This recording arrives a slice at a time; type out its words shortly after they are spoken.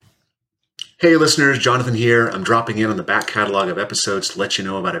Hey listeners, Jonathan here. I'm dropping in on the back catalog of episodes to let you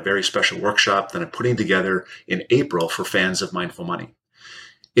know about a very special workshop that I'm putting together in April for fans of Mindful Money.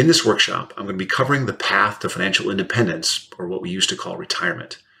 In this workshop, I'm going to be covering the path to financial independence, or what we used to call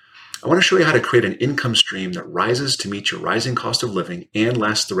retirement. I want to show you how to create an income stream that rises to meet your rising cost of living and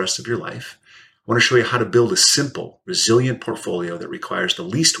lasts the rest of your life. I want to show you how to build a simple, resilient portfolio that requires the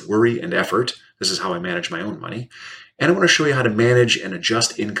least worry and effort. This is how I manage my own money. And I want to show you how to manage and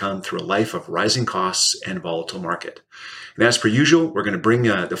adjust income through a life of rising costs and volatile market. And as per usual, we're going to bring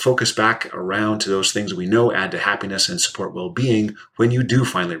the focus back around to those things we know add to happiness and support well-being when you do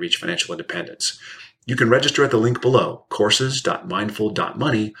finally reach financial independence. You can register at the link below,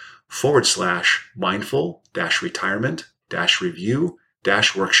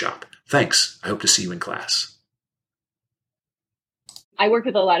 courses.mindful.money/mindful-retirement-review-workshop. Thanks. I hope to see you in class. I work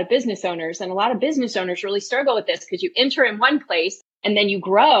with a lot of business owners, and a lot of business owners really struggle with this because you enter in one place and then you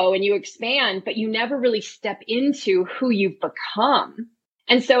grow and you expand, but you never really step into who you've become.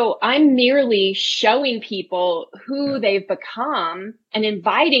 And so I'm merely showing people who they've become and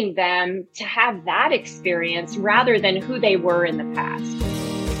inviting them to have that experience rather than who they were in the past.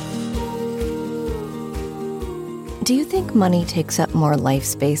 Do you think money takes up more life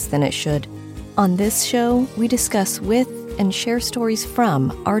space than it should? On this show, we discuss with and share stories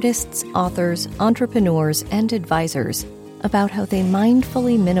from artists, authors, entrepreneurs, and advisors about how they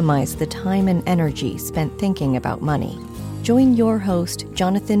mindfully minimize the time and energy spent thinking about money. Join your host,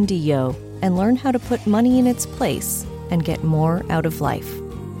 Jonathan Dio, and learn how to put money in its place and get more out of life.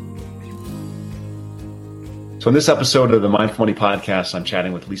 So in this episode of the Mindful Money Podcast, I'm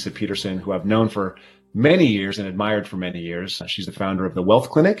chatting with Leisa Peterson, who I've known for many years and admired for many years. She's the founder of The Wealth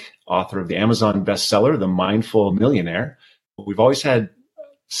Clinic, author of the Amazon bestseller, The Mindful Millionaire. We've always had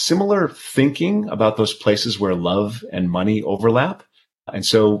similar thinking about those places where love and money overlap. And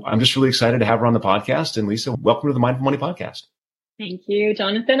so I'm just really excited to have her on the podcast. And Leisa, welcome to the Mindful Money Podcast. Thank you,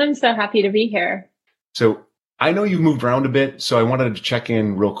 Jonathan. I'm so happy to be here. So I know you've moved around a bit, so I wanted to check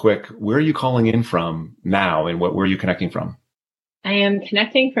in real quick. Where are you calling in from now, and where are you connecting from? I am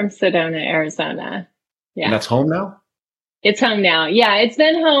connecting from Sedona, Arizona. Yeah. And that's home now? It's home now. Yeah, it's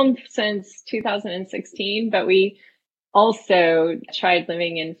been home since 2016, but we also tried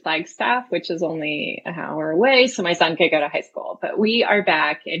living in Flagstaff, which is only an hour away, so my son could go to high school. But we are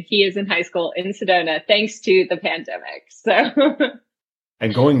back, and he is in high school in Sedona, thanks to the pandemic. So,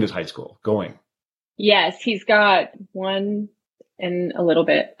 and going to high school, going. Yes, he's got 1 and a little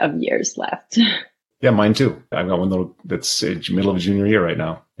bit of years left. Yeah, mine too. I've got one little that's middle of a junior year right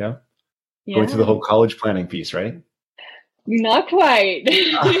now. Yeah. Going through the whole college planning piece, right? Not quite.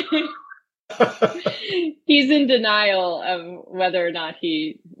 He's in denial of whether or not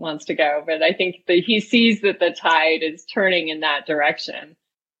he wants to go, but I think that he sees that the tide is turning in that direction.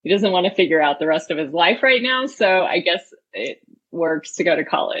 He doesn't want to figure out the rest of his life right now, so I guess it works to go to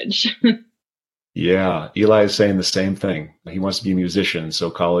college. Yeah, Eli is saying the same thing. He wants to be a musician,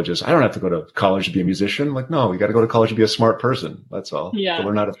 so college is, I don't have to go to college to be a musician. I'm like, no, you got to go to college to be a smart person. That's all. Yeah. To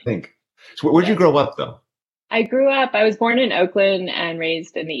learn how to think. So where'd you grow up, though? I was born in Oakland and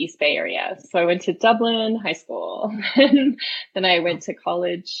raised in the East Bay area. So I went to Dublin High School. And then I went to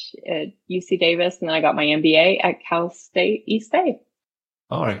college at UC Davis, and then I got my MBA at Cal State East Bay.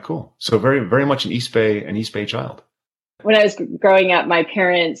 All right, cool. So very, very much an East Bay child. When I was growing up, my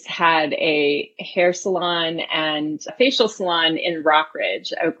parents had a hair salon and a facial salon in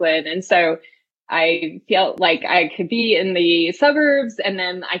Rockridge, Oakland. And so I felt like I could be in the suburbs, and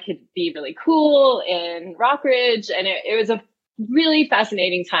then I could be really cool in Rockridge. And it was a really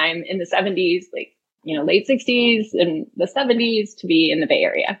fascinating time in the 70s, late 60s and the 70s to be in the Bay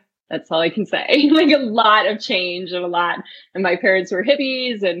Area. That's all I can say. Like a lot of change and and my parents were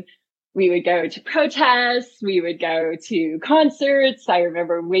hippies, and we would go to protests. We would go to concerts. I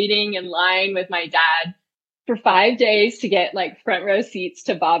remember waiting in line with my dad for 5 days to get front row seats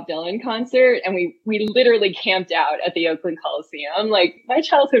to Bob Dylan concert. And we literally camped out at the Oakland Coliseum. My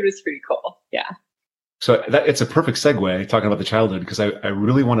childhood was pretty cool. Yeah. So it's a perfect segue talking about the childhood, because I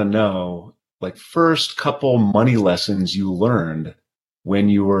really want to know, first couple money lessons you learned when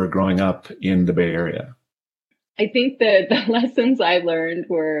you were growing up in the Bay Area. I think that the lessons I learned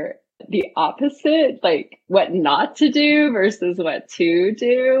were the opposite, what not to do versus what to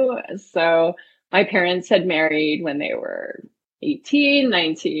do. So my parents had married when they were 18,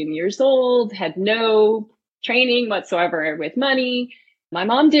 19 years old, had no training whatsoever with money. My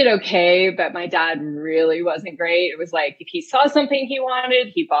mom did okay, but my dad really wasn't great. It was if he saw something he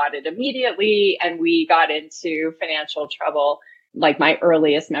wanted, he bought it immediately, and we got into financial trouble. My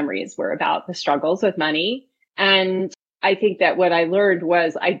earliest memories were about the struggles with money. And I think that what I learned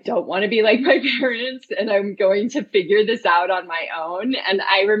was I don't want to be like my parents, and I'm going to figure this out on my own. And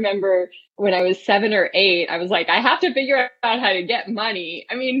I remember when I was 7 or 8, I was like, I have to figure out how to get money.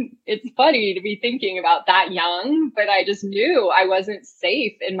 I mean, it's funny to be thinking about that young, but I just knew I wasn't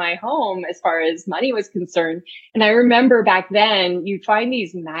safe in my home as far as money was concerned. And I remember back then you'd find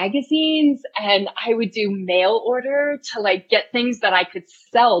these magazines and I would do mail order to like get things that I could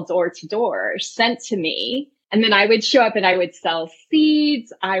sell door to door sent to me. And then I would show up and I would sell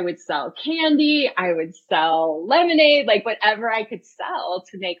seeds, I would sell candy, I would sell lemonade, like whatever I could sell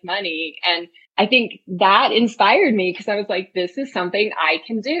to make money. And I think that inspired me because I was like, this is something I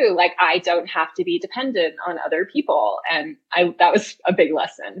can do. Like, I don't have to be dependent on other people. And that was a big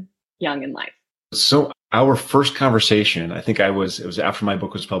lesson young in life. So our first conversation, I think it was after my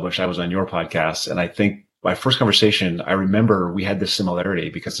book was published, I was on your podcast. And I think my first conversation, I remember we had this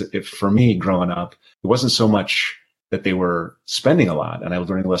similarity because for me growing up, it wasn't so much that they were spending a lot and I was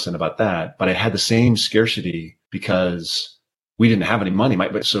learning a lesson about that, but I had the same scarcity because we didn't have any money.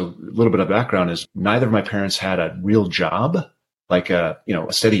 So a little bit of background is neither of my parents had a real job, like a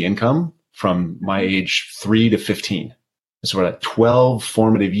steady income from my age 3 to 15. So for 12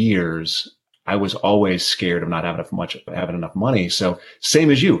 formative years, I was always scared of not having enough money. So same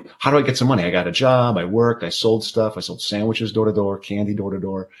as you, how do I get some money? I got a job. I worked. I sold stuff. I sold sandwiches door to door, candy door to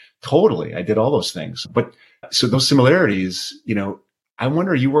door. Totally. I did all those things. But so those similarities, I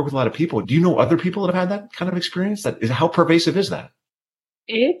wonder, you work with a lot of people. Do you know other people that have had that kind of experience? How pervasive is that?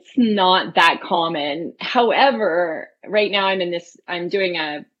 It's not that common. However, right now I'm doing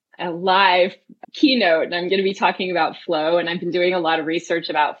a live keynote and I'm going to be talking about flow. And I've been doing a lot of research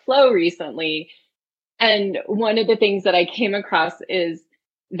about flow recently. And one of the things that I came across is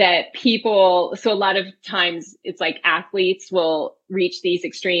that so a lot of times it's like athletes will reach these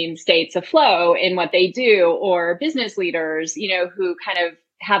extreme states of flow in what they do, or business leaders, who kind of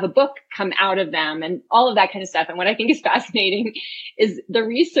have a book come out of them and all of that kind of stuff. And what I think is fascinating is the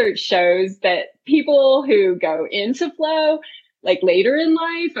research shows that people who go into flow like later in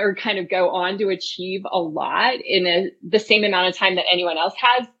life or kind of go on to achieve a lot in the same amount of time that anyone else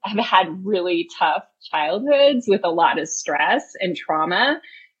have had really tough childhoods with a lot of stress and trauma.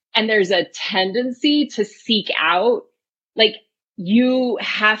 And there's a tendency to seek out, like, you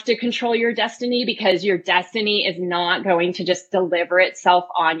have to control your destiny because your destiny is not going to just deliver itself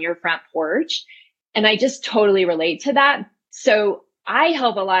on your front porch. And I just totally relate to that. So I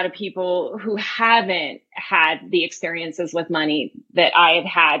help a lot of people who haven't had the experiences with money that I have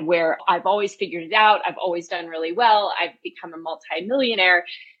had, where I've always figured it out. I've always done really well. I've become a multimillionaire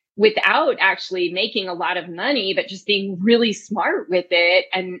without actually making a lot of money, but just being really smart with it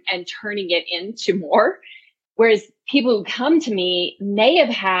and turning it into more. Whereas people who come to me may have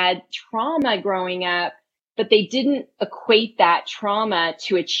had trauma growing up, but they didn't equate that trauma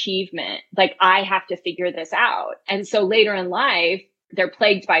to achievement. Like, I have to figure this out. And so later in life, they're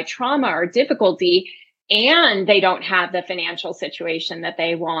plagued by trauma or difficulty, and they don't have the financial situation that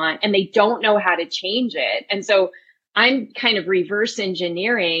they want, and they don't know how to change it. And so I'm kind of reverse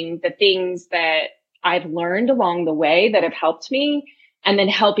engineering the things that I've learned along the way that have helped me, and then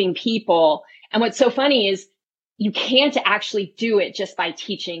helping people. And what's so funny is you can't actually do it just by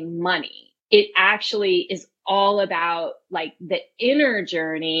teaching money. It actually is all about like the inner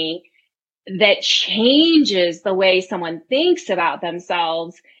journey that changes the way someone thinks about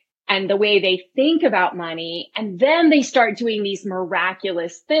themselves and the way they think about money. And then they start doing these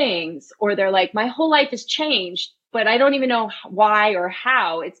miraculous things, or they're like, my whole life has changed, but I don't even know why or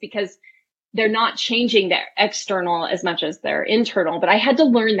how. It's because they're not changing their external as much as their internal. But I had to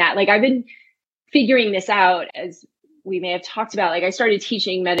learn that. Like, I've been figuring this out, as we may have talked about. Like, I started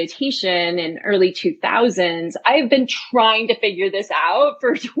teaching meditation in early 2000s. I've been trying to figure this out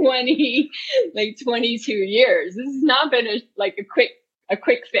for 22 years. This has not been a quick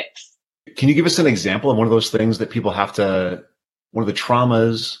fix. Can you give us an example of one of those things that people one of the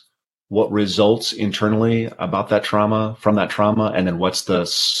traumas, what results internally about that trauma, from that trauma, and then what's the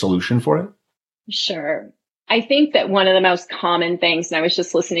solution for it? Sure. I think that one of the most common things, and I was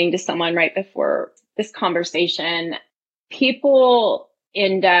just listening to someone right before this conversation, people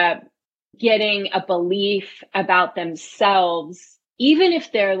end up getting a belief about themselves, even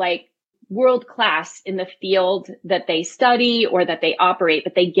if they're like world class in the field that they study or that they operate,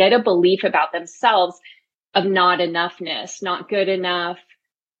 but they get a belief about themselves of not enoughness, not good enough.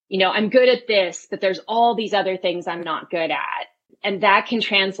 I'm good at this, but there's all these other things I'm not good at. And that can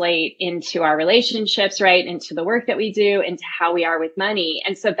translate into our relationships, right? Into the work that we do, into how we are with money.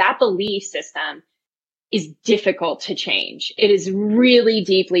 And so that belief system is difficult to change. It is really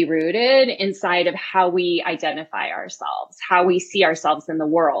deeply rooted inside of how we identify ourselves, how we see ourselves in the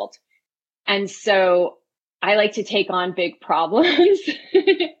world. And so I like to take on big problems.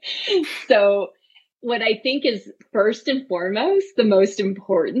 So what I think is first and foremost, the most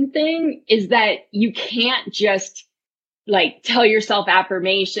important thing is that you can't just like tell yourself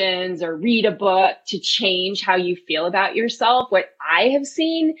affirmations or read a book to change how you feel about yourself. What I have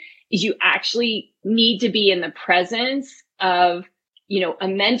seen is you actually need to be in the presence of, a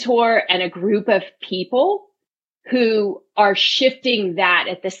mentor and a group of people who are shifting that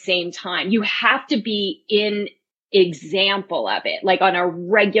at the same time. You have to be in example of it, like on a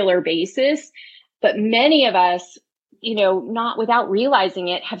regular basis. But many of us, not without realizing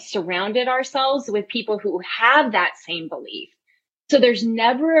it, have surrounded ourselves with people who have that same belief. So there's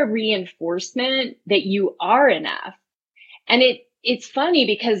never a reinforcement that you are enough. And it's funny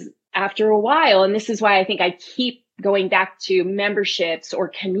because after a while, and this is why I think I keep going back to memberships or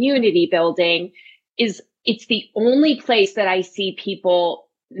community building, is it's the only place that I see people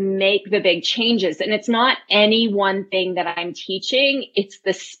make the big changes. And it's not any one thing that I'm teaching. It's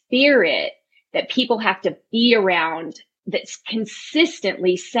the spirit that people have to be around that's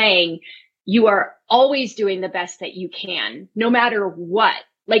consistently saying you are always doing the best that you can, no matter what.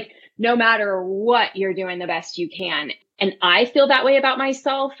 Like, no matter what, you're doing the best you can. And I feel that way about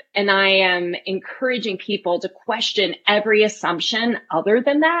myself. And I am encouraging people to question every assumption other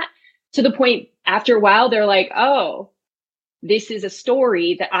than that, to the point after a while, they're like, oh, this is a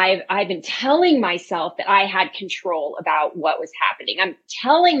story that I've been telling myself that I had control about what was happening. I'm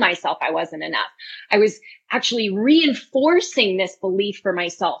telling myself I wasn't enough. I was actually reinforcing this belief for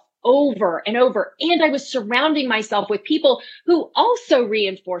myself over and over. And I was surrounding myself with people who also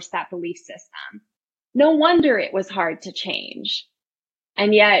reinforced that belief system. No wonder it was hard to change.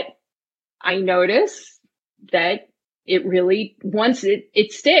 And yet I notice that it really, once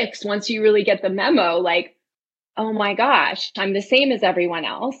it sticks, once you really get the memo, like, oh my gosh, I'm the same as everyone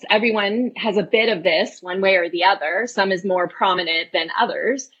else. Everyone has a bit of this one way or the other. Some is more prominent than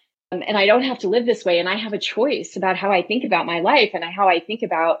others. And I don't have to live this way. And I have a choice about how I think about my life and how I think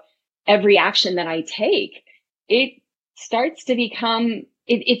about every action that I take. It starts to become,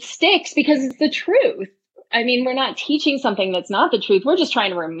 it sticks because it's the truth. I mean, we're not teaching something that's not the truth. We're just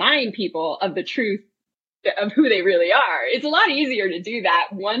trying to remind people of the truth of who they really are. It's a lot easier to do that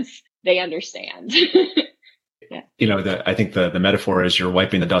once they understand. Yeah. I think the metaphor is you're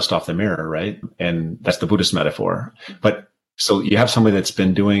wiping the dust off the mirror, right? And that's the Buddhist metaphor. But so you have somebody that's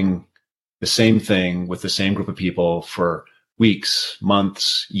been doing the same thing with the same group of people for weeks,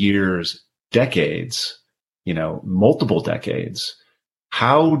 months, years, decades, multiple decades.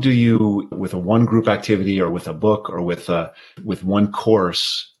 How do you, with a one group activity or with a book or with one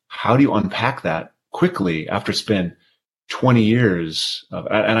course, how do you unpack that quickly after it's been 20 years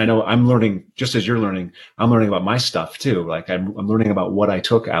and I know I'm learning, just as you're learning, I'm learning about my stuff too. Like I'm learning about what I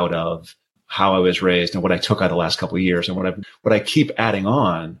took out of how I was raised and what I took out of the last couple of years and what I keep adding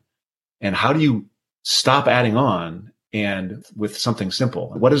on. And how do you stop adding on and with something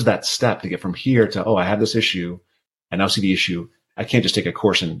simple? What is that step to get from here to, oh, I have this issue. I now see the issue. I can't just take a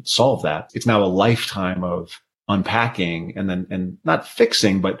course and solve that. It's now a lifetime of unpacking and not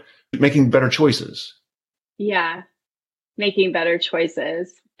fixing, but making better choices. Yeah. Making better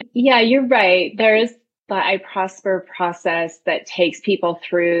choices. Yeah, you're right. There is the I Prosper process that takes people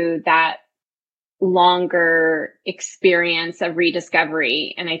through that longer experience of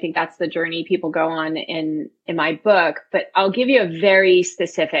rediscovery. And I think that's the journey people go on in my book. But I'll give you a very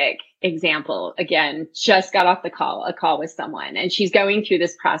specific example. Again, just got off a call with someone, and she's going through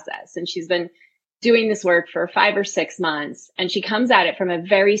this process, and she's been doing this work for 5 or 6 months. And she comes at it from a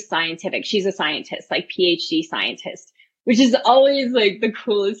very scientific, she's a scientist, like PhD scientist, which is always like the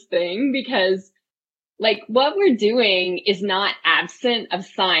coolest thing, because like what we're doing is not absent of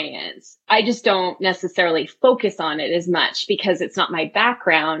science. I just don't necessarily focus on it as much because it's not my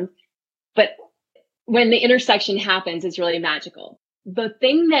background. But when the intersection happens, it's really magical. The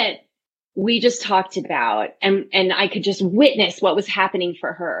thing that we just talked about, and I could just witness what was happening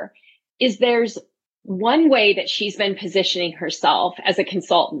for her, is there's one way that she's been positioning herself as a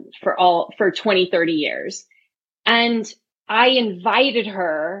consultant for 20, 30 years. And I invited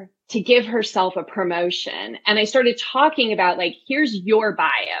her to give herself a promotion. And I started talking about like, here's your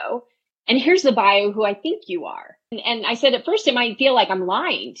bio and here's the bio who I think you are. And I said, at first it might feel like I'm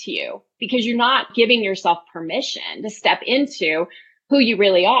lying to you because you're not giving yourself permission to step into who you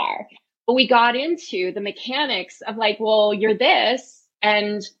really are. But we got into the mechanics of like, well, you're this.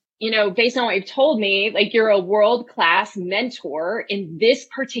 And based on what you've told me, like you're a world-class mentor in this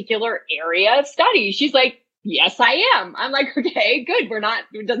particular area of study. She's like, yes, I am. I'm like, okay, good.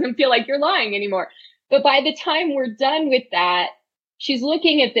 It doesn't feel like you're lying anymore. But by the time we're done with that, she's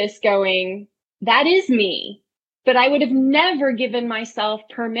looking at this going, that is me. But I would have never given myself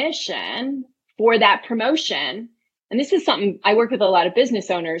permission for that promotion. And this is something I work with a lot of business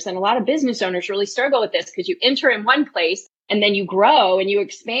owners, and a lot of business owners really struggle with this because you enter in one place and then you grow and you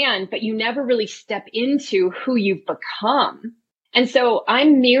expand, but you never really step into who you've become. And so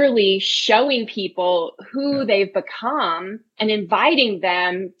I'm merely showing people who they've become and inviting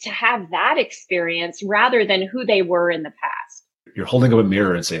them to have that experience rather than who they were in the past. You're holding up a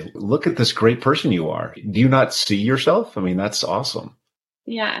mirror and saying, look at this great person you are. Do you not see yourself? I mean, that's awesome.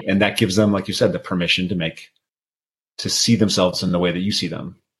 Yeah. And that gives them, like you said, the permission to see themselves in the way that you see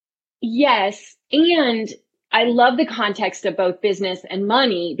them. Yes. And I love the context of both business and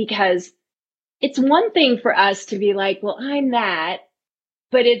money, because it's one thing for us to be like, well, I'm that,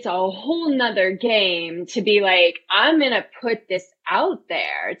 but it's a whole nother game to be like, I'm going to put this out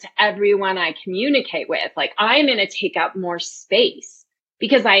there to everyone I communicate with. Like, I'm going to take up more space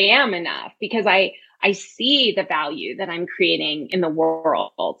because I am enough, because I see the value that I'm creating in the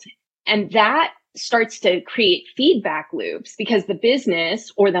world. And that starts to create feedback loops, because the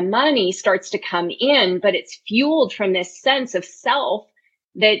business or the money starts to come in, but it's fueled from this sense of self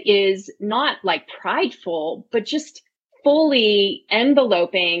that is not like prideful, but just fully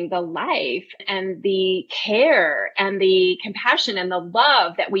enveloping the life and the care and the compassion and the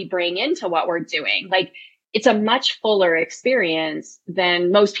love that we bring into what we're doing. Like, it's a much fuller experience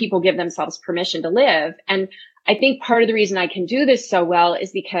than most people give themselves permission to live. And I think part of the reason I can do this so well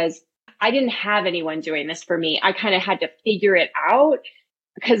is because I didn't have anyone doing this for me. I kind of had to figure it out,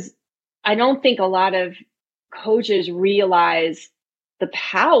 because I don't think a lot of coaches realize the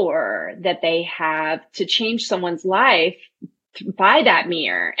power that they have to change someone's life by that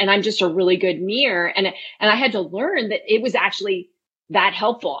mirror. And I'm just a really good mirror. And I had to learn that it was actually that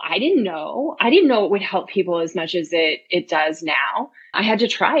helpful. I didn't know it would help people as much as it does now. I had to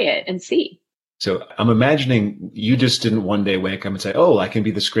try it and see. So I'm imagining you just didn't one day wake up and say, oh, I can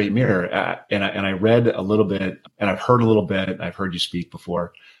be this great mirror. And I read a little bit, and I've heard a little bit. I've heard you speak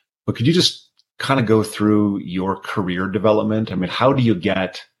before, but could you just kind of go through your career development? I mean, how do you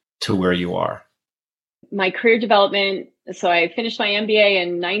get to where you are? My career development. So I finished my MBA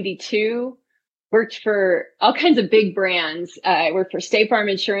in 92, worked for all kinds of big brands. I worked for State Farm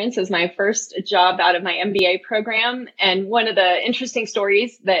Insurance as my first job out of my MBA program. And one of the interesting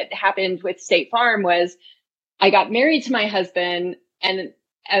stories that happened with State Farm was I got married to my husband, and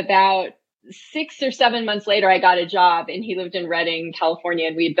about 6 or 7 months later, I got a job, and he lived in Redding, California,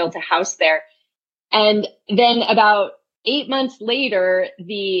 and we had built a house there. And then about 8 months later,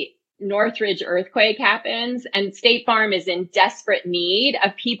 the Northridge earthquake happens, and State Farm is in desperate need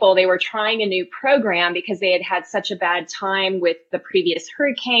of people. They were trying a new program because they had had such a bad time with the previous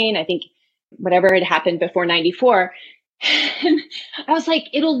hurricane. I think whatever had happened before 94. And I was like,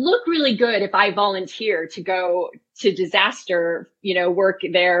 it'll look really good if I volunteer to go to disaster, work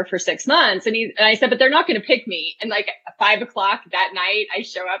there for 6 months. And I said, but they're not going to pick me. And like 5 o'clock that night, I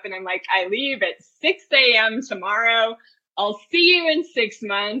show up and I'm like, I leave at 6 a.m. tomorrow. I'll see you in 6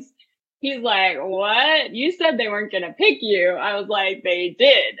 months. He's like, what? You said they weren't going to pick you. I was like, they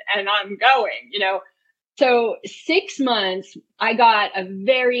did. And I'm going, So 6 months, I got a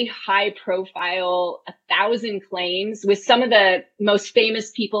very high profile, 1,000 claims with some of the most famous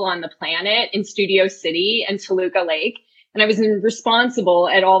people on the planet in Studio City and Toluca Lake. And I was responsible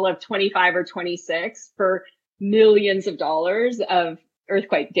at all of 25 or 26 for millions of dollars of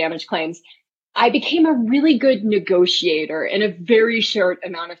earthquake damage claims. I became a really good negotiator in a very short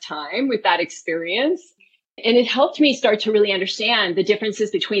amount of time with that experience. And it helped me start to really understand the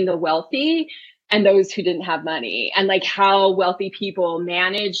differences between the wealthy and those who didn't have money, and like how wealthy people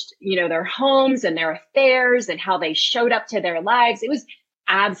managed, their homes and their affairs and how they showed up to their lives. It was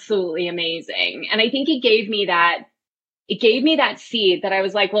absolutely amazing. And I think it gave me that seed that I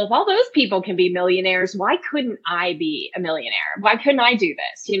was like, well, if all those people can be millionaires, why couldn't I be a millionaire? Why couldn't I do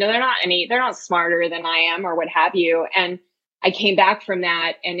this? They're not smarter than I am or what have you. And I came back from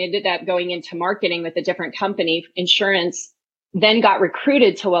that and ended up going into marketing with a different company, insurance, then got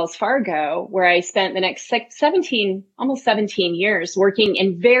recruited to Wells Fargo, where I spent the next almost 17 years working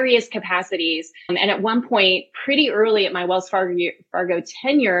in various capacities. And at one point, pretty early at my Wells Fargo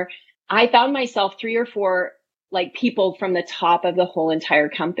tenure, I found myself 3 or 4 people from the top of the whole entire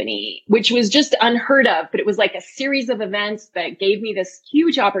company, which was just unheard of. But it was like a series of events that gave me this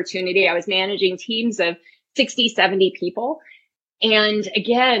huge opportunity. I was managing teams of 60, 70 people. And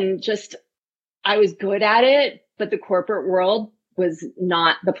again, just I was good at it, but the corporate world was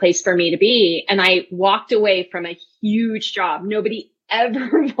not the place for me to be. And I walked away from a huge job. Nobody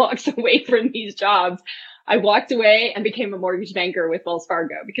ever walks away from these jobs. I walked away and became a mortgage banker with Wells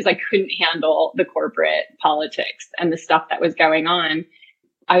Fargo because I couldn't handle the corporate politics and the stuff that was going on.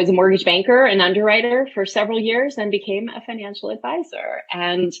 I was a mortgage banker and underwriter for several years and became a financial advisor.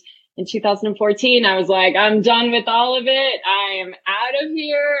 And in 2014, I was like, I'm done with all of it. I am out of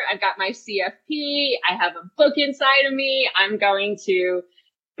here. I've got my CFP. I have a book inside of me. I'm going to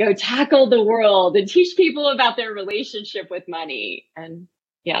go tackle the world and teach people about their relationship with money. And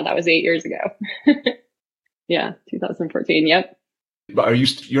yeah, that was 8 years ago. Yeah, 2014. Yep. But are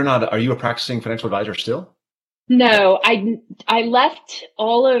you a practicing financial advisor still? No, I left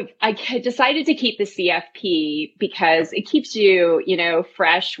I decided to keep the CFP because it keeps you,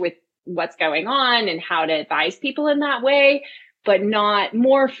 fresh with what's going on and how to advise people in that way, but not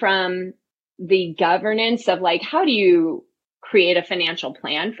more from the governance of like, how do you create a financial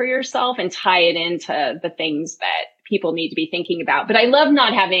plan for yourself and tie it into the things that people need to be thinking about. But I love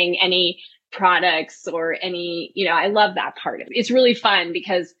not having any products or any, I love that part of it. It's really fun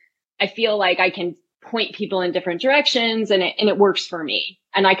because I feel like I can point people in different directions and it works for me.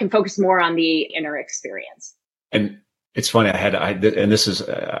 And I can focus more on the inner experience. And it's funny, I've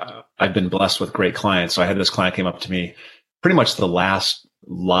been blessed with great clients. So I had this client came up to me, pretty much the last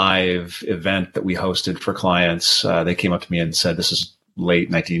live event that we hosted for clients. They came up to me and said, this is late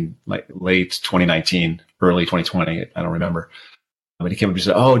 2019, early 2020. I don't remember. But he came up and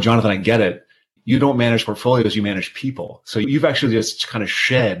said, oh, Jonathan, I get it. You don't manage portfolios, you manage people. So you've actually just kind of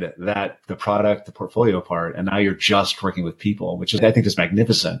shed the product, the portfolio part, and now you're just working with people, which is, I think, is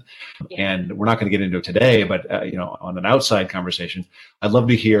magnificent. Yeah. And we're not going to get into it today, but, on an outside conversation, I'd love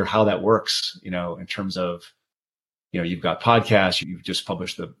to hear how that works, in terms of, you've got podcasts, you've just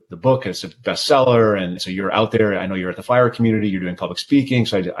published the book, it's a bestseller. And so you're out there. I know you're at the FIRE community, you're doing public speaking.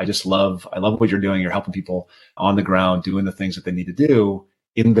 So I love what you're doing. You're helping people on the ground, doing the things that they need to do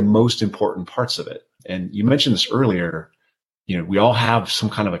in the most important parts of it. And you mentioned this earlier, we all have some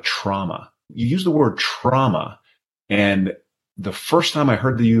kind of a trauma. You use the word trauma. And the first time I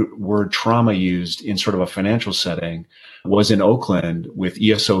heard the word trauma used in sort of a financial setting was in Oakland with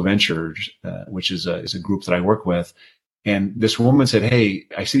ESO Ventures, which is a group that I work with. And this woman said, hey,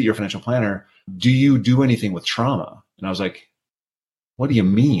 I see that you're a financial planner. Do you do anything with trauma? And I was like, what do you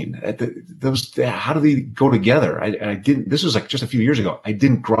mean? How do they go together? I didn't, this was like just a few years ago. I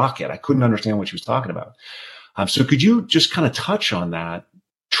didn't grok it. I couldn't understand what she was talking about. So could you just kind of touch on that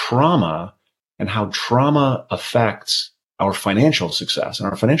trauma and how trauma affects our financial success and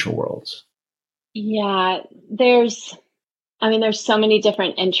our financial worlds? Yeah, there's so many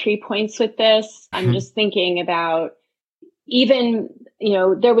different entry points with this. I'm just thinking about even,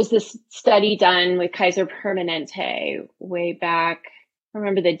 there was this study done with Kaiser Permanente way back. I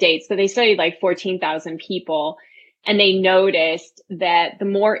remember the dates, but they studied like 14,000 people and they noticed that the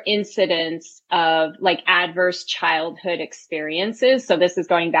more incidents of like adverse childhood experiences. So this is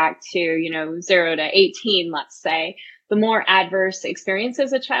going back to, 0 to 18, let's say, the more adverse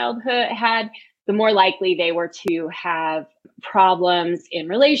experiences a childhood had, the more likely they were to have problems in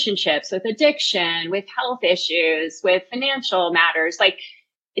relationships, with addiction, with health issues, with financial matters. Like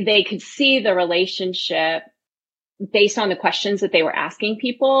they could see the relationship based on the questions that they were asking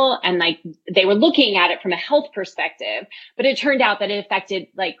people. And like they were looking at it from a health perspective, but it turned out that it affected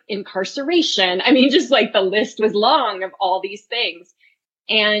like incarceration. Just like the list was long of all these things.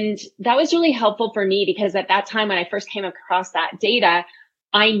 And that was really helpful for me because at that time, when I first came across that data,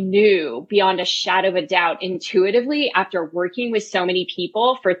 I knew beyond a shadow of a doubt intuitively after working with so many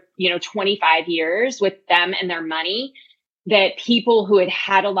people for, 25 years with them and their money, that people who had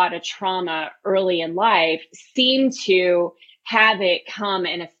had a lot of trauma early in life seemed to have it come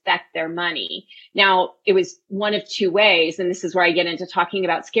and affect their money. Now, it was one of two ways, and this is where I get into talking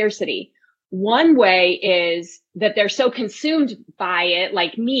about scarcity. One way is that they're so consumed by it,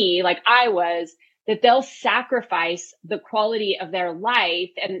 like me, like I was, that they'll sacrifice the quality of their life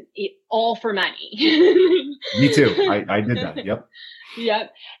and all for money. Me too. I did that. Yep.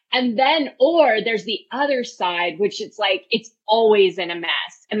 Yep. And then, or there's the other side, which it's like, it's always in a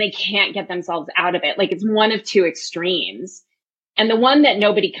mess and they can't get themselves out of it. Like it's one of two extremes. And the one that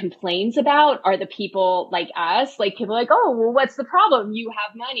nobody complains about are the people like us, like people like, oh, well, what's the problem? You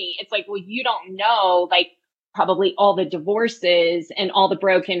have money. It's like, well, you don't know, like probably all the divorces and all the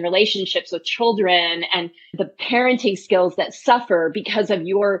broken relationships with children and the parenting skills that suffer because of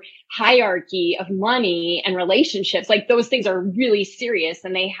your hierarchy of money and relationships. Like those things are really serious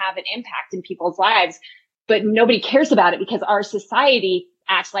and they have an impact in people's lives. but nobody cares about it because our society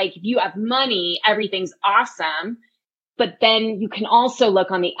acts like if you have money, everything's awesome. But then you can also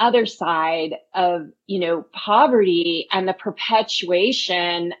look on the other side of, poverty and the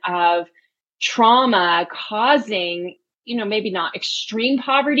perpetuation of trauma causing, maybe not extreme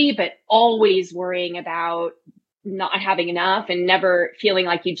poverty, but always worrying about not having enough and never feeling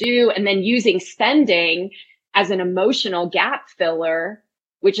like you do. And then using spending as an emotional gap filler,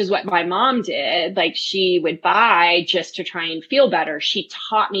 which is what my mom did. Like, she would buy just to try and feel better. She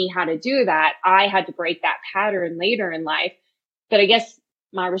taught me how to do that. I had to break that pattern later in life. But I guess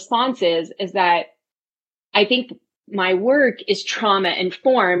my response is that I think my work is trauma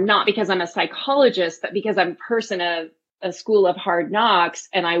informed, not because I'm a psychologist, but because I'm a person of a school of hard knocks,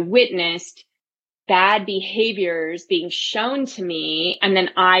 and I witnessed bad behaviors being shown to me, and then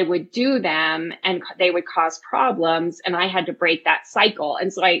I would do them and they would cause problems, and I had to break that cycle.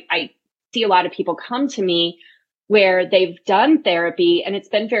 And so I see a lot of people come to me where they've done therapy and it's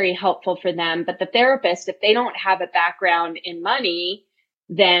been very helpful for them. But the therapist, if they don't have a background in money,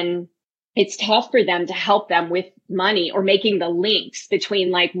 then it's tough for them to help them with money or making the links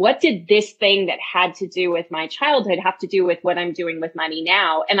between, like, what did this thing that had to do with my childhood have to do with what I'm doing with money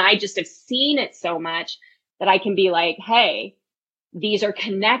now? And I just have seen it so much that I can be like, hey, these are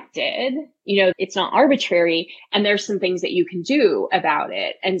connected, it's not arbitrary, and there's some things that you can do about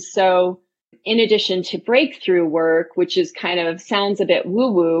it. And so in addition to breakthrough work, which is kind of sounds a bit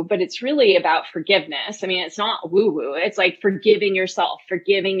woo-woo, but it's really about forgiveness. I mean, it's not woo-woo. It's like forgiving yourself,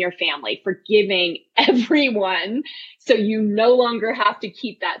 forgiving your family, forgiving everyone. So you no longer have to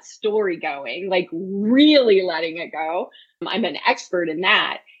keep that story going, like really letting it go. I'm an expert in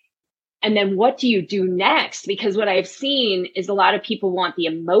that. And then what do you do next? Because what I've seen is a lot of people want the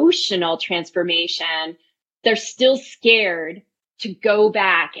emotional transformation. They're still scared to go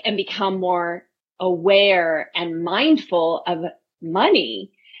back and become more aware and mindful of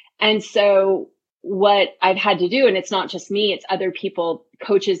money. And so what I've had to do, and it's not just me, it's other people,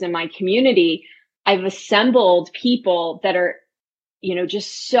 coaches in my community, I've assembled people that are,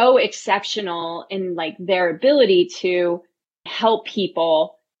 just so exceptional in like their ability to help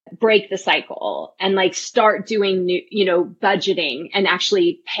people break the cycle and like start doing new, budgeting and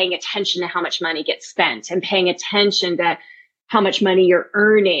actually paying attention to how much money gets spent and paying attention to how much money you're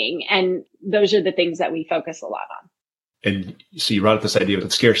earning. And those are the things that we focus a lot on. And so you brought up this idea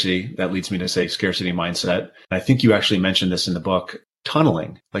of scarcity. That leads me to say scarcity mindset. I think you actually mentioned this in the book,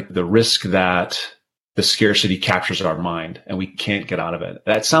 tunneling, like the risk that the scarcity captures our mind and we can't get out of it.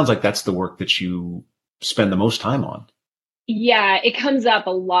 That sounds like that's the work that you spend the most time on. Yeah, it comes up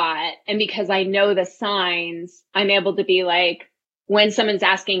a lot. And because I know the signs, I'm able to be like, when someone's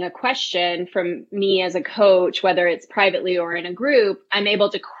asking a question from me as a coach, whether it's privately or in a group, I'm able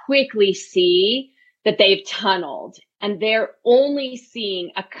to quickly see that they've tunneled and they're only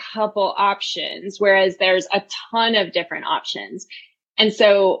seeing a couple options, whereas there's a ton of different options. And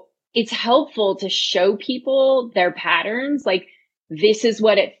so it's helpful to show people their patterns. Like, this is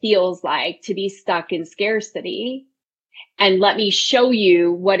what it feels like to be stuck in scarcity. And let me show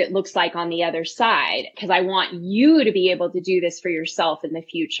you what it looks like on the other side, because I want you to be able to do this for yourself in the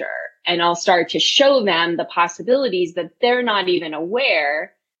future. And I'll start to show them the possibilities that they're not even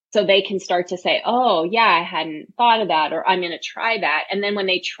aware, so they can start to say, oh, yeah, I hadn't thought of that, or I'm going to try that. And then when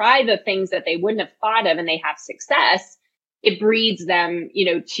they try the things that they wouldn't have thought of and they have success, it breeds them,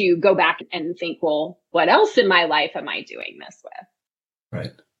 to go back and think, well, what else in my life am I doing this with?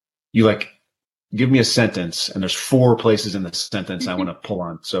 Right. You give me a sentence, and there's 4 places in the sentence I want to pull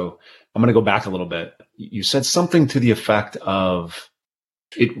on. So I'm going to go back a little bit. You said something to the effect of,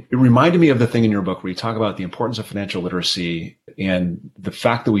 it reminded me of the thing in your book where you talk about the importance of financial literacy and the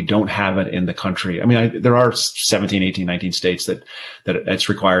fact that we don't have it in the country. I mean, there are 17, 18, 19 states that it's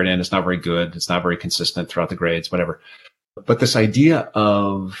required in. It's not very good. It's not very consistent throughout the grades, whatever. But this idea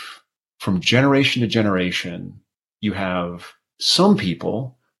of, from generation to generation, you have some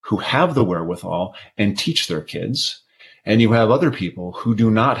people who have the wherewithal and teach their kids, and you have other people who do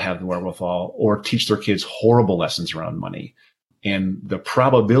not have the wherewithal or teach their kids horrible lessons around money. And the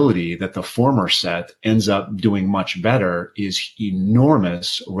probability that the former set ends up doing much better is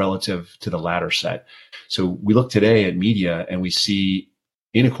enormous relative to the latter set. So we look today at media and we see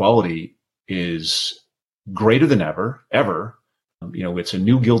inequality is greater than ever. It's a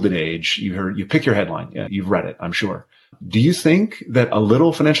new Gilded Age. You pick your headline. Yeah, you've read it, I'm sure. Do you think that a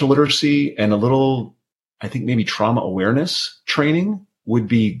little financial literacy and a little, I think maybe trauma awareness training would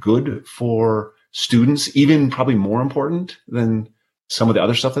be good for students, even probably more important than some of the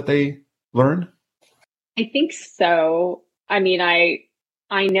other stuff that they learn? I think so. I mean, I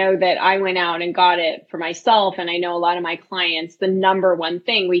I know that I went out and got it for myself. And I know a lot of my clients, the number one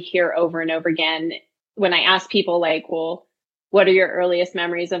thing we hear over and over again when I ask people like, well, what are your earliest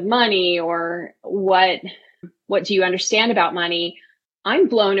memories of money, or what do you understand about money? I'm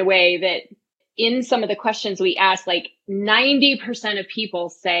blown away that in some of the questions we ask, like 90% of people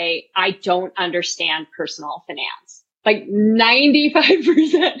say, I don't understand personal finance. Like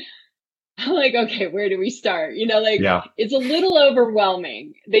 95%. I'm like, okay, where do we start? It's a little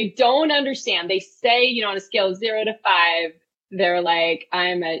overwhelming. They don't understand. They say, on a scale of 0 to 5, they're like,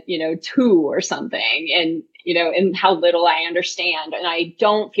 I'm at, 2 or something. And how little I understand. And I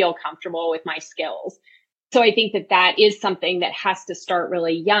don't feel comfortable with my skills. So I think that is something that has to start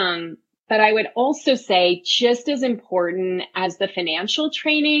really young. But I would also say just as important as the financial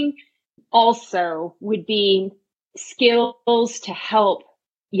training also would be skills to help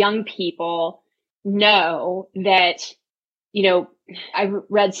young people know that, I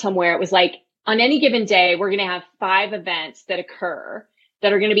read somewhere, it was like, on any given day, we're going to have 5 events that occur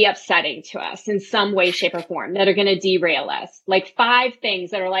that are going to be upsetting to us in some way, shape, or form, that are going to derail us. Like 5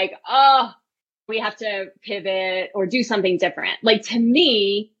 things that are like, oh, we have to pivot or do something different. Like, to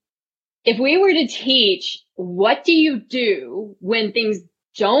me, if we were to teach, what do you do when things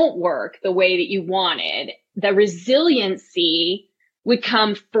don't work the way that you wanted, the resiliency would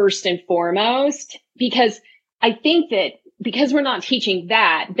come first and foremost, because I think that because we're not teaching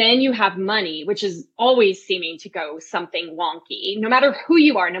that, then you have money, which is always seeming to go something wonky, no matter who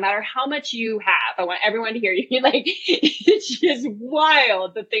you are, no matter how much you have. I want everyone to hear you. Like, it's just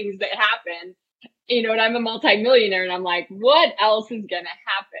wild, the things that happen, and I'm a multimillionaire and I'm like, what else is going to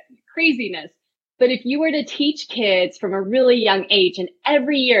happen? Craziness. But if you were to teach kids from a really young age, and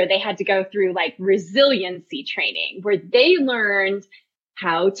every year they had to go through like resiliency training where they learned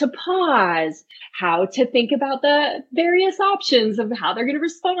how to pause, how to think about the various options of how they're going to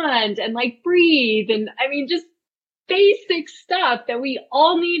respond and like breathe. And I mean, just basic stuff that we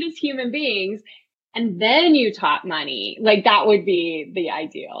all need as human beings. And then you taught money, like that would be the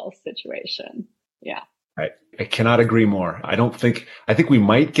ideal situation. Yeah. I cannot agree more. I think we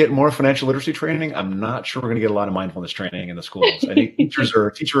might get more financial literacy training. I'm not sure we're going to get a lot of mindfulness training in the schools. I think teachers are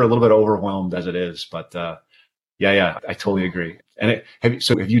a little bit overwhelmed as it is, but yeah, I totally agree. And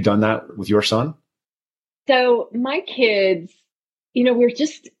have you done that with your son? So my kids,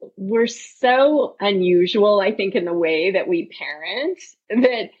 we're so unusual, I think, in the way that we parent,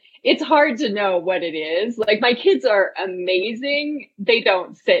 that it's hard to know what it is. Like, my kids are amazing. They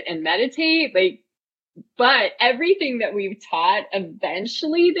don't sit and meditate, but everything that we've taught,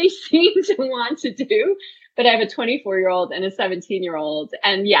 eventually they seem to want to do. But I have a 24-year-old and a 17-year-old.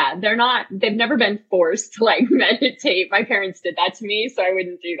 And yeah, they've never been forced to like meditate. My parents did that to me, so I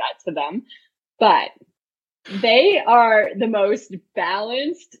wouldn't do that to them. But they are the most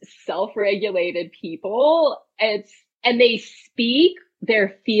balanced, self-regulated people. And they speak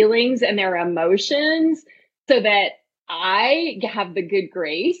their feelings and their emotions so that I have the good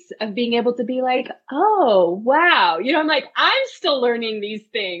grace of being able to be like, oh, wow. I'm like, I'm still learning these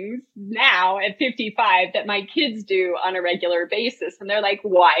things now at 55 that my kids do on a regular basis. And they're like,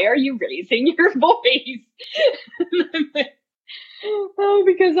 why are you raising your voice? And I'm like, oh,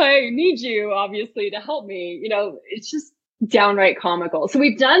 because I need you, obviously, to help me. It's just downright comical. So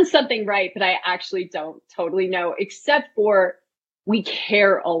we've done something right, but I actually don't totally know, except for we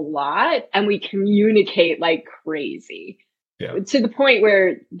care a lot and we communicate like crazy. Yeah. To the point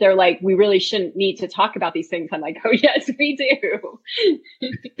where they're like, we really shouldn't need to talk about these things. I'm like, oh, yes, we do.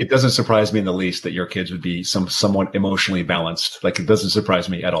 It doesn't surprise me in the least that your kids would be somewhat emotionally balanced. Like, it doesn't surprise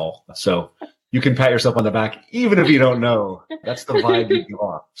me at all. So you can pat yourself on the back, even if you don't know. That's the vibe you give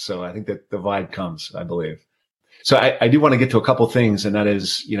off. So I think that the vibe comes, I believe. So I do want to get to a couple of things, and that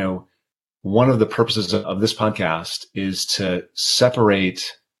is, one of the purposes of this podcast is to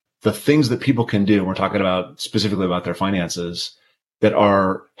separate the things that people can do. We're talking about specifically about their finances that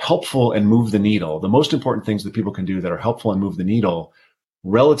are helpful and move the needle. The most important things that people can do that are helpful and move the needle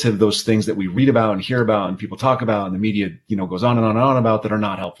relative to those things that we read about and hear about and people talk about and the media, goes on and on and on about that are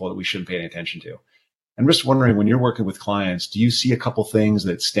not helpful, that we shouldn't pay any attention to. I'm just wondering, when you're working with clients, do you see a couple things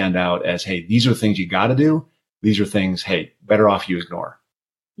that stand out as, hey, these are things you got to do. These are things, hey, better off you ignore.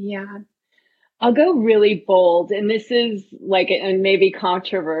 Yeah. I'll go really bold, and this is and maybe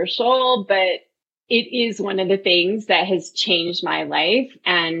controversial, but it is one of the things that has changed my life,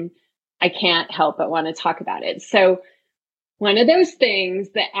 and I can't help but want to talk about it. So one of those things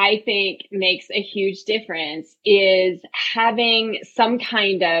that I think makes a huge difference is having some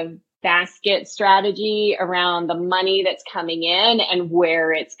kind of basket strategy around the money that's coming in and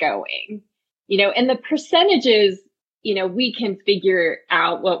where it's going. And the percentages we can figure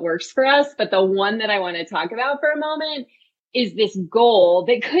out what works for us. But the one that I want to talk about for a moment is this goal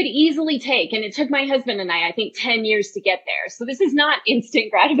that could easily take, and it took my husband and I think 10 years to get there. So this is not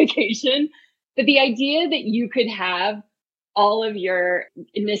instant gratification, but the idea that you could have all of your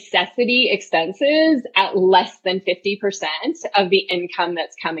necessity expenses at less than 50% of the income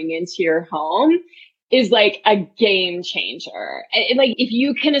that's coming into your home is like a game changer. And like, if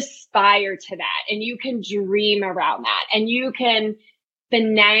you can aspire to that and you can dream around that and you can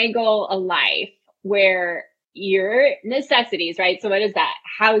finagle a life where your necessities, right? So what is that?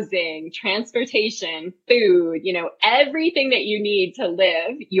 Housing, transportation, food, everything that you need to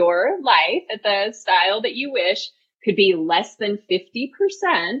live your life at the style that you wish could be less than 50%.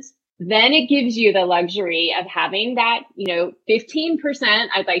 Then it gives you the luxury of having that, 15%,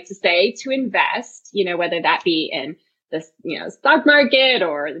 I'd like to say, to invest, whether that be in the, stock market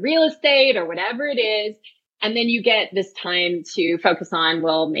or real estate or whatever it is. And then you get this time to focus on,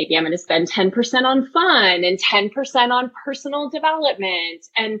 well, maybe I'm going to spend 10% on fun and 10% on personal development.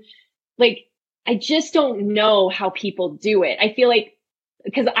 And like, I just don't know how people do it. I feel like,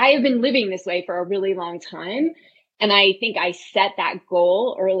 because I have been living this way for a really long time. And I think I set that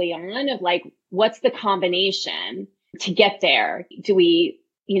goal early on of like, what's the combination to get there? Do we,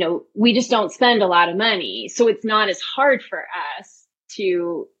 we just don't spend a lot of money. So it's not as hard for us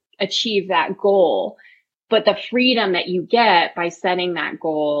to achieve that goal. But the freedom that you get by setting that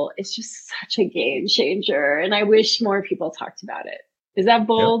goal is just such a game changer. And I wish more people talked about it. Is that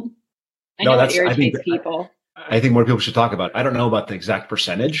bold? Yep. I know it irritates people. I think more people should talk about it. I don't know about the exact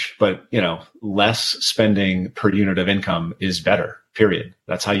percentage, but less spending per unit of income is better, period.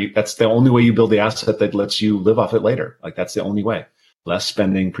 That's the only way you build the asset that lets you live off it later. Like that's the only way. Less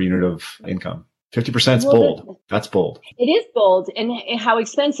spending per unit of income. 50% is bold. That's bold. It is bold, and how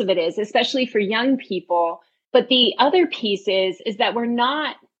expensive it is, especially for young people. But the other piece is that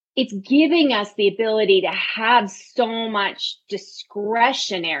it's giving us the ability to have so much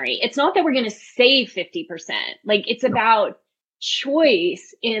discretionary. It's not that we're going to save 50%. Like it's about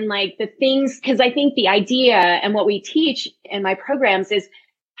choice in like the things, because I think the idea and what we teach in my programs is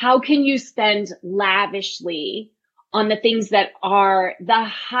how can you spend lavishly on the things that are the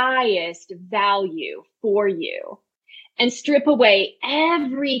highest value for you and strip away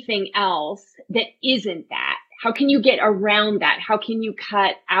everything else that isn't that. How can you get around that? How can you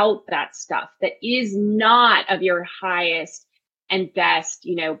cut out that stuff that is not of your highest and best,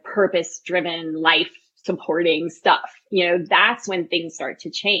 purpose-driven, life-supporting stuff? That's when things start to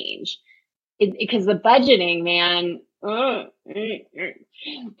change. Because the budgeting, man,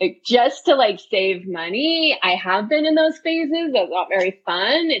 just to like save money, I have been in those phases. That's not very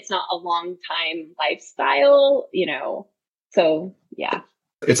fun. It's not a long time lifestyle, so yeah.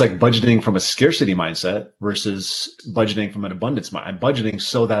 It's like budgeting from a scarcity mindset versus budgeting from an abundance mindset. I'm budgeting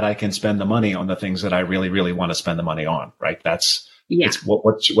so that I can spend the money on the things that I really, really want to spend the money on, right? It's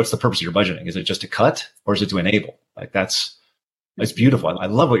what's the purpose of your budgeting? Is it just to cut or is it to enable? Like it's beautiful. I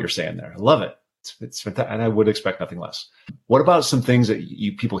love what you're saying there. I love it. It's fantastic. And I would expect nothing less. What about some things that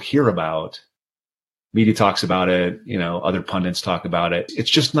people hear about? Media talks about it, other pundits talk about it. It's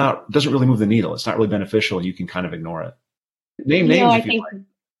just doesn't really move the needle. It's not really beneficial. You can kind of ignore it. Name names if you like.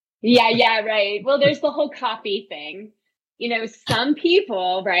 Yeah, right. Well, there's the whole coffee thing. Some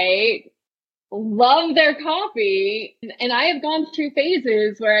people, right, love their coffee. And I have gone through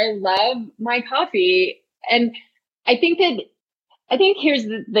phases where I love my coffee. And I think here's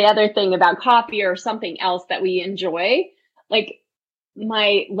the other thing about coffee or something else that we enjoy. Like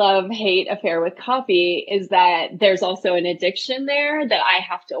my love-hate affair with coffee is that there's also an addiction there that I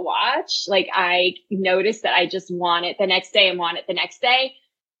have to watch. Like I notice that I just want it the next day and want it the next day.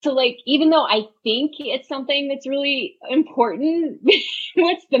 So like, even though I think it's something that's really important,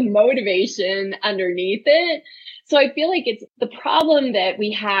 what's the motivation underneath it? So I feel like it's the problem that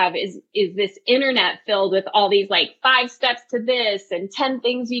we have is this internet filled with all these like 5 steps to this and 10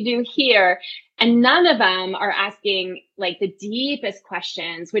 things you do here. And none of them are asking like the deepest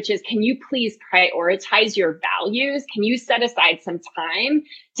questions, which is, can you please prioritize your values? Can you set aside some time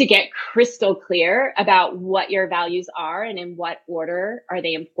to get crystal clear about what your values are and in what order are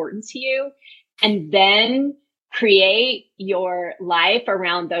they important to you? And then create your life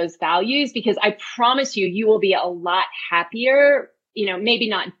around those values, because I promise you, you will be a lot happier, maybe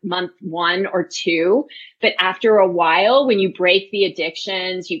not month 1 or 2, but after a while, when you break the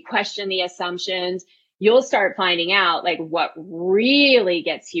addictions, you question the assumptions, you'll start finding out like what really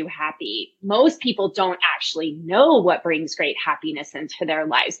gets you happy. Most people don't actually know what brings great happiness into their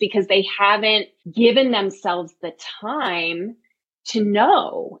lives because they haven't given themselves the time to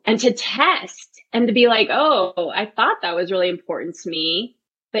know and to test and to be like, oh, I thought that was really important to me,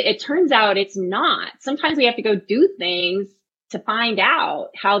 but it turns out it's not. Sometimes we have to go do things to find out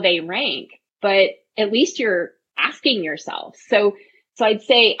how they rank, but at least you're asking yourself. So I'd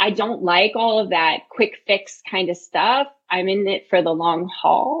say I don't like all of that quick fix kind of stuff. I'm in it for the long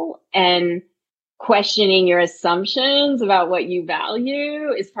haul, and questioning your assumptions about what you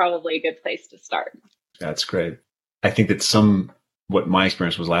value is probably a good place to start. That's great. I think that what my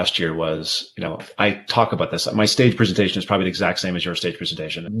experience was last year was, I talk about this. My stage presentation is probably the exact same as your stage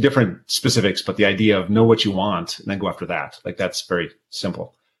presentation. Different specifics, but the idea of know what you want and then go after that. Like, that's very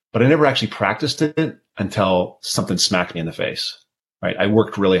simple. But I never actually practiced it until something smacked me in the face, right? I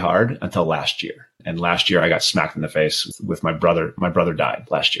worked really hard until last year. And last year I got smacked in the face with my brother. My brother died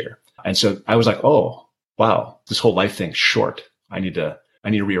last year. And so I was like, oh, wow, this whole life thing's short. I need to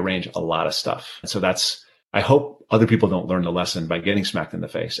rearrange a lot of stuff. And so I hope other people don't learn the lesson by getting smacked in the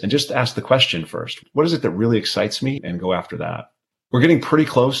face, and just ask the question first. What is it that really excites me, and go after that? We're getting pretty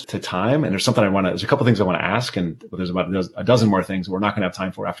close to time, and there's a couple things I want to ask, and there's about a dozen more things we're not going to have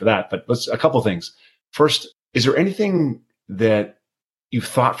time for after that. But a couple things. First, is there anything that you've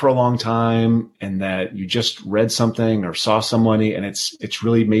thought for a long time and that you just read something or saw somebody and it's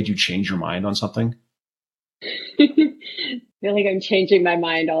really made you change your mind on something? I feel like I'm changing my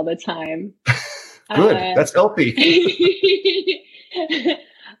mind all the time. Good. That's healthy.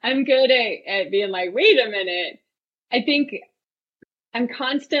 I'm good at being like, wait a minute. I think I'm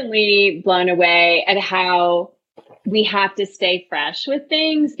constantly blown away at how we have to stay fresh with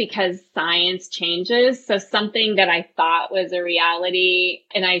things because science changes. So something that I thought was a reality,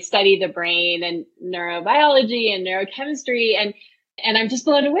 and I study the brain and neurobiology and neurochemistry, and I'm just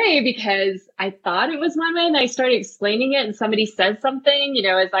blown away because I thought it was one way, and I started explaining it, and somebody said something,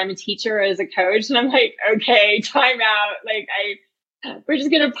 as I'm a teacher or as a coach, and I'm like, okay, time out. Like, we're just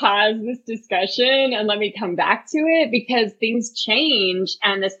going to pause this discussion and let me come back to it, because things change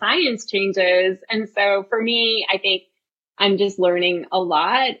and the science changes. And so for me, I think I'm just learning a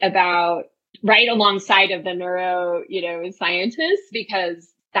lot about right alongside of the neuro, scientists, because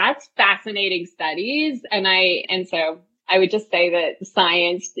that's fascinating studies. And so I would just say that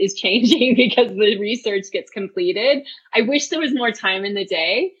science is changing because the research gets completed. I wish there was more time in the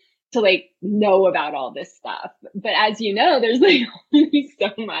day to know about all this stuff. But as you know, there's only so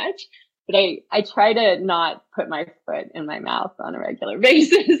much. But I try to not put my foot in my mouth on a regular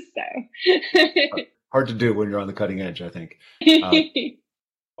basis. So hard to do when you're on the cutting edge, I think.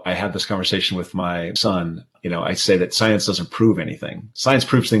 I had this conversation with my son. I say that science doesn't prove anything. Science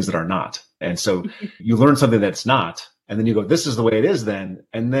proves things that are not. And so you learn something that's not, and then you go, this is the way it is then.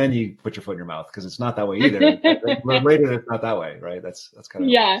 And then you put your foot in your mouth because it's not that way either. Later, it's not that way, right? That's kind of.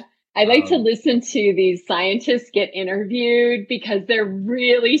 Yeah. I like to listen to these scientists get interviewed because they're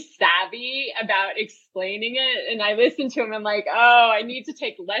really savvy about explaining it. And I listen to them. I'm like, oh, I need to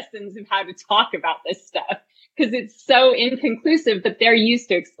take lessons of how to talk about this stuff because it's so inconclusive, but they're used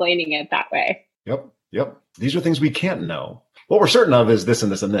to explaining it that way. Yep. These are things we can't know. What we're certain of is this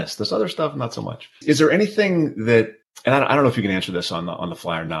and this and this. This other stuff, not so much. Is there anything that, and I don't know if you can answer this on the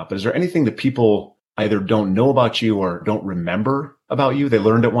fly or not, but is there anything that people either don't know about you or don't remember about you? They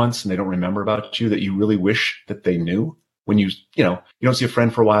learned it once and they don't remember about you that you really wish that they knew when you don't see a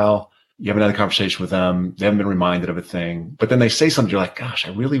friend for a while. You haven't had a conversation with them. They haven't been reminded of a thing, but then they say something. You're like, gosh,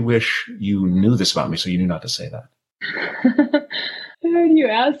 I really wish you knew this about me. So you knew not to say that. You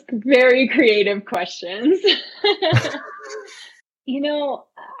ask very creative questions.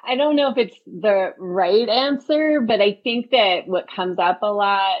 I don't know if it's the right answer, but I think that what comes up a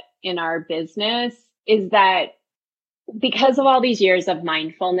lot in our business is that because of all these years of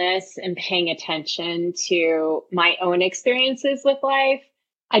mindfulness and paying attention to my own experiences with life,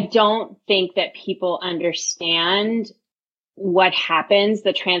 I don't think that people understand what happens,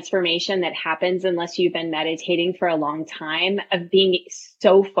 the transformation that happens unless you've been meditating for a long time, of being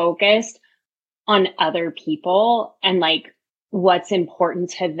so focused on other people and what's important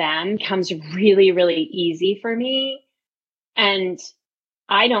to them comes really, really easy for me. And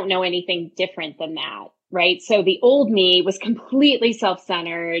I don't know anything different than that, right? So the old me was completely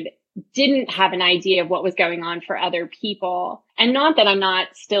self-centered, didn't have an idea of what was going on for other people. And not that I'm not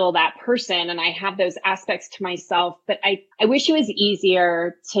still that person and I have those aspects to myself, but I wish it was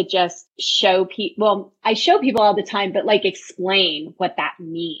easier to just show people. Well, I show people all the time, but explain what that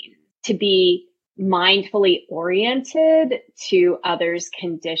means, to be mindfully oriented to others'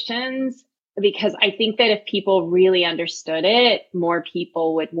 conditions. Because I think that if people really understood it, more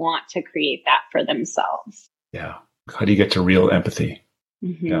people would want to create that for themselves. Yeah. How do you get to real empathy?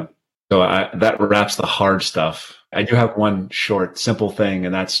 Mm-hmm. Yeah. So that wraps the hard stuff I do have one short, simple thing,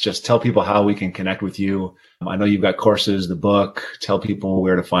 and that's just tell people how we can connect with you. I know you've got courses, the book. Tell people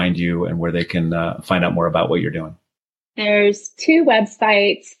where to find you and where they can find out more about what you're doing. There's 2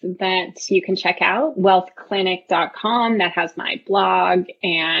 websites that you can check out. wealthclinic.com, that has my blog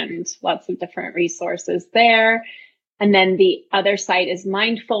and lots of different resources there. And then the other site is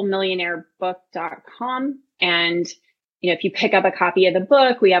mindfulmillionairebook.com. And if you pick up a copy of the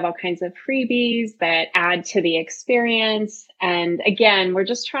book, we have all kinds of freebies that add to the experience. And again, we're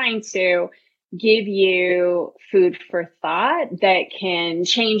just trying to give you food for thought that can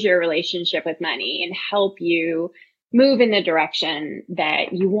change your relationship with money and help you move in the direction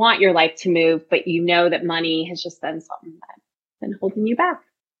that you want your life to move, but you know that money has just been something that's been holding you back.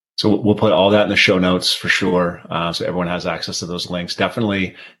 So we'll put all that in the show notes for sure. So everyone has access to those links.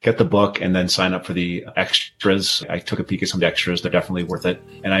 Definitely get the book and then sign up for the extras. I took a peek at some of the extras. They're definitely worth it.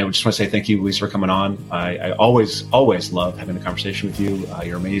 And I just want to say thank you, Leisa, for coming on. I always love having a conversation with you.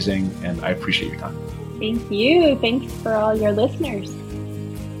 You're amazing, and I appreciate your time. Thank you. Thanks for all your listeners.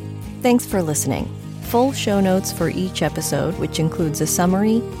 Thanks for listening. Full show notes for each episode, which includes a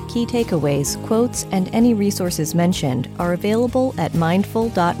summary, key takeaways, quotes, and any resources mentioned, are available at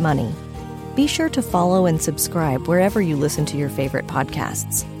mindful.money. Be sure to follow and subscribe wherever you listen to your favorite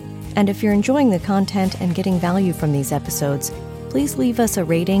podcasts. And if you're enjoying the content and getting value from these episodes, please leave us a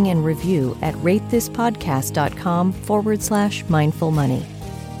rating and review at ratethispodcast.com/mindfulmoney.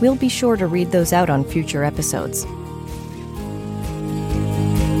 We'll be sure to read those out on future episodes.